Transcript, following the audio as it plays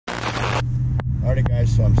Alright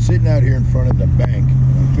guys, so I'm sitting out here in front of the bank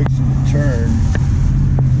and I'm fixing to turn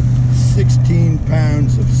 16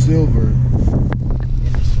 pounds of silver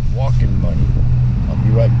into some walking money. I'll be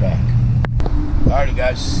right back. Alrighty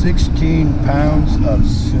guys, 16 pounds of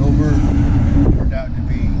silver turned out to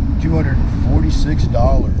be $246.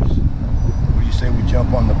 What do you say we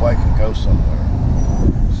jump on the bike and go somewhere?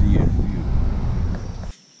 See you in a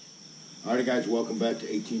few. Alright guys, welcome back to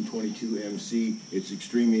 1822 MC. It's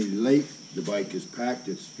extremely late. The bike is packed,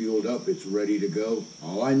 it's fueled up, it's ready to go.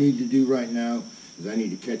 All I need to do right now is I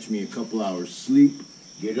need to catch me a couple hours sleep,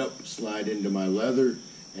 get up, slide into my leather,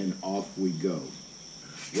 and off we go.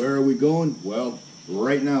 Where are we going? Well,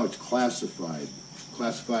 right now it's classified.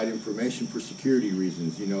 Classified information for security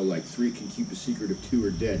reasons. You know, like 3 can keep a secret if 2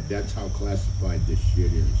 are dead. That's how classified this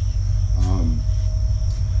shit is.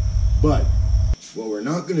 But what we're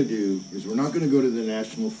not going to do is we're not going to go to the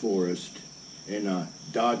National Forest and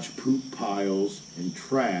dodge poop piles and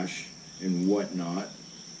trash and whatnot,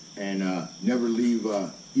 and never leave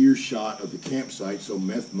earshot of the campsite so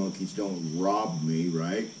meth monkeys don't rob me,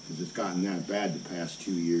 right? Because it's gotten that bad the past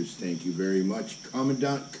 2 years. Thank you very much,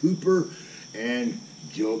 Commandant Cooper and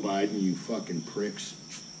Joe Biden, you fucking pricks.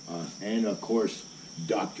 And of course,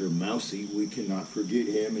 Dr. Mousy, we cannot forget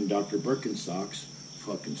him, and Dr. Birkenstocks,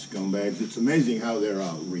 fucking scumbags. It's amazing how they're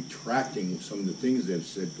retracting some of the things they've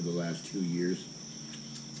said for the last 2 years.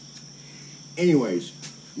 Anyways,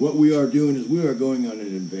 what we are doing is we are going on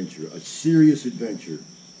an adventure, a serious adventure.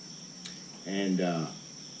 And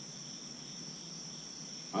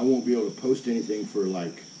I won't be able to post anything for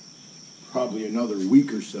like probably another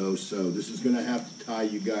week or so, so this is going to have to tie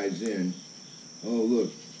you guys in. Oh,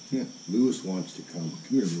 look, Lewis wants to come. Come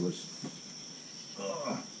here, Lewis.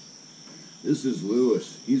 This is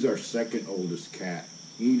Lewis. He's our second oldest cat.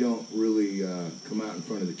 He don't really come out in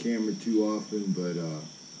front of the camera too often, but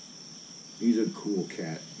he's a cool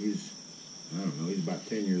cat. He's, I don't know, he's about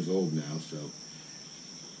 10 years old now, so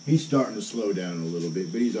he's starting to slow down a little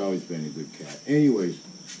bit, but he's always been a good cat. Anyways,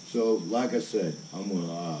 so like I said, I'm going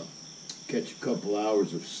to catch a couple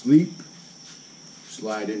hours of sleep,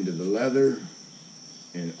 slide into the leather,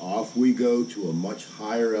 and off we go to a much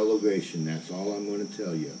higher elevation. That's all I'm going to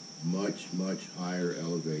tell you. Much, much higher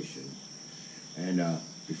elevation. And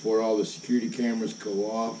before all the security cameras go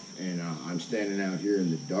off and I'm standing out here in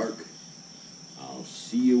the dark, I'll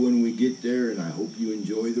see you when we get there, and I hope you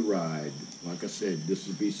enjoy the ride. Like I said, this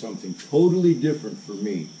will be something totally different for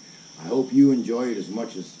me. I hope you enjoy it as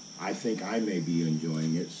much as I think I may be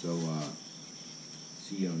enjoying it. So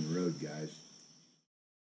see you on the road, guys.